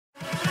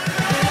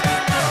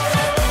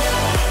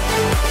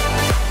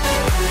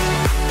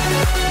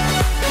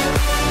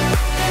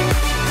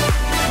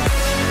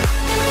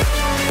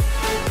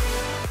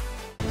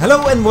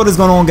Hello and what is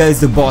going on,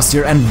 guys, the boss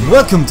here, and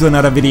welcome to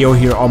another video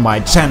here on my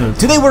channel.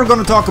 Today we're going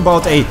to talk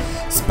about a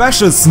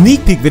special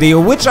sneak peek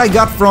video which I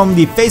got from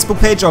the Facebook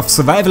page of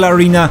Survival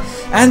Arena,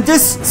 and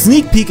this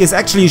sneak peek is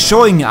actually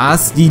showing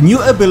us the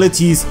new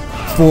abilities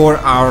for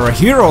our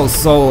heroes.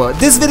 So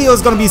this video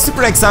is going to be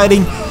super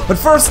exciting, but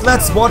first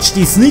let's watch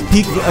the sneak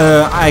peek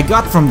I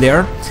got from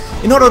there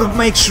in order to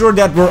make sure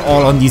that we're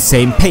all on the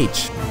same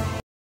page.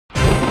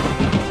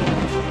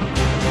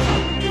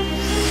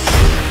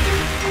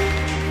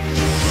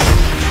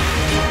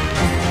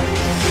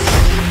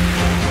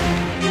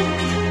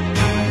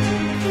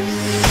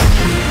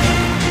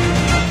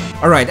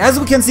 Alright, as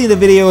we can see in the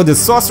video, the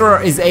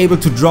Sorcerer is able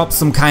to drop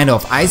some kind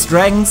of ice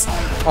dragons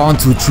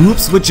onto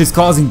troops, which is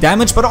causing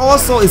damage, but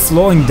also is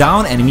slowing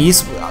down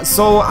enemies.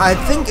 So I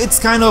think it's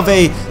kind of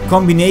a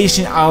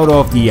combination out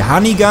of the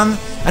honey gun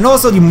and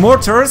also the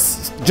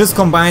mortars, just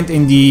combined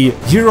in the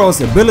hero's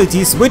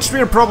abilities, which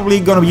we're probably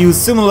gonna use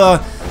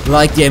similar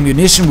like the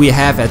ammunition we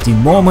have at the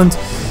moment.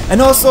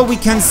 And also we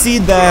can see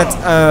that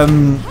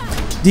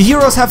the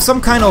heroes have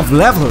some kind of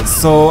levels,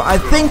 so I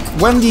think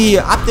when the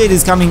update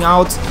is coming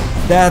out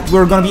that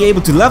we're gonna be able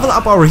to level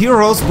up our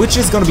heroes, which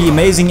is gonna be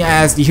amazing,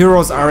 as the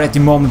heroes are at the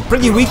moment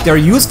pretty weak. They're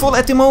useful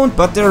at the moment,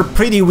 but they're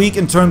pretty weak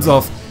in terms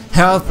of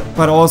health,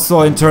 but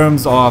also in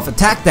terms of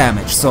attack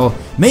damage. So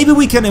maybe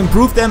we can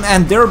improve them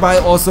and thereby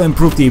also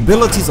improve the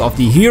abilities of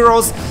the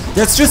heroes.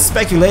 That's just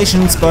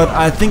speculations, but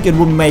I think it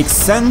would make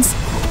sense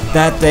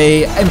that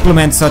they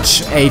implement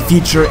such a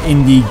feature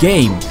in the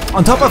game.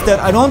 On top of that,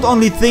 I don't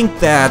only think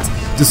that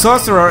the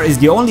Sorcerer is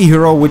the only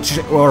hero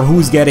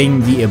who's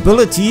getting the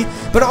ability,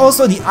 but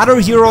also the other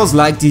heroes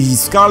like the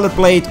Scarlet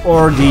Blade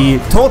or the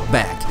Tote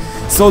Bag.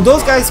 So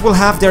those guys will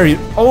have their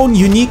own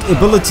unique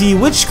ability,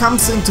 which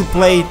comes into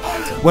play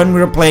when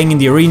we're playing in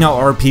the arena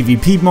or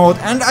PvP mode,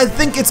 and I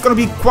think it's gonna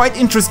be quite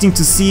interesting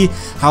to see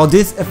how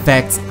this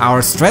affects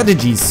our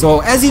strategies.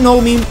 So as you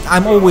know me,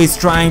 I'm always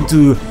trying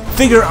to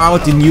figure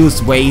out the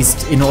newest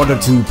ways in order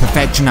to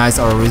perfectionize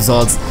our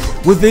results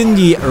within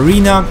the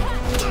arena.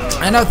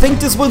 And I think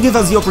this will give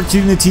us the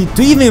opportunity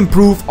to even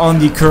improve on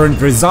the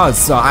current results.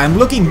 So I'm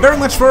looking very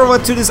much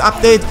forward to this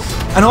update,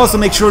 and also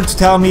make sure to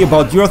tell me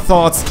about your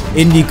thoughts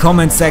in the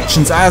comment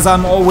sections, as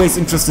I'm always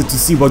interested to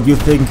see what you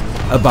think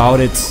about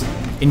it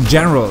in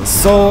general.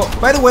 So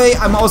by the way,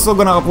 I'm also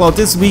gonna upload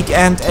this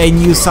weekend a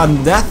new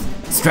sudden death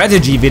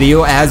strategy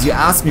video, as you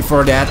asked me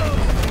for that,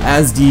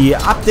 as the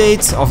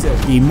update of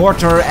the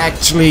mortar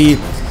actually,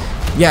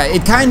 yeah,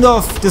 it kind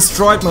of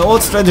destroyed my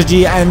old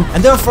strategy, and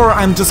therefore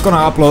I'm just gonna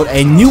upload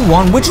a new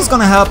one which is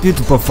gonna help you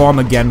to perform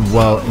again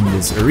well in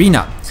this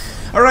arena.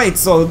 Alright,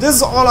 so this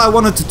is all I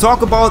wanted to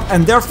talk about,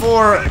 and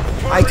therefore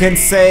I can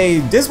say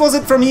this was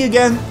it from me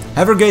again.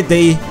 Have a great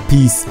day,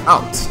 peace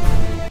out.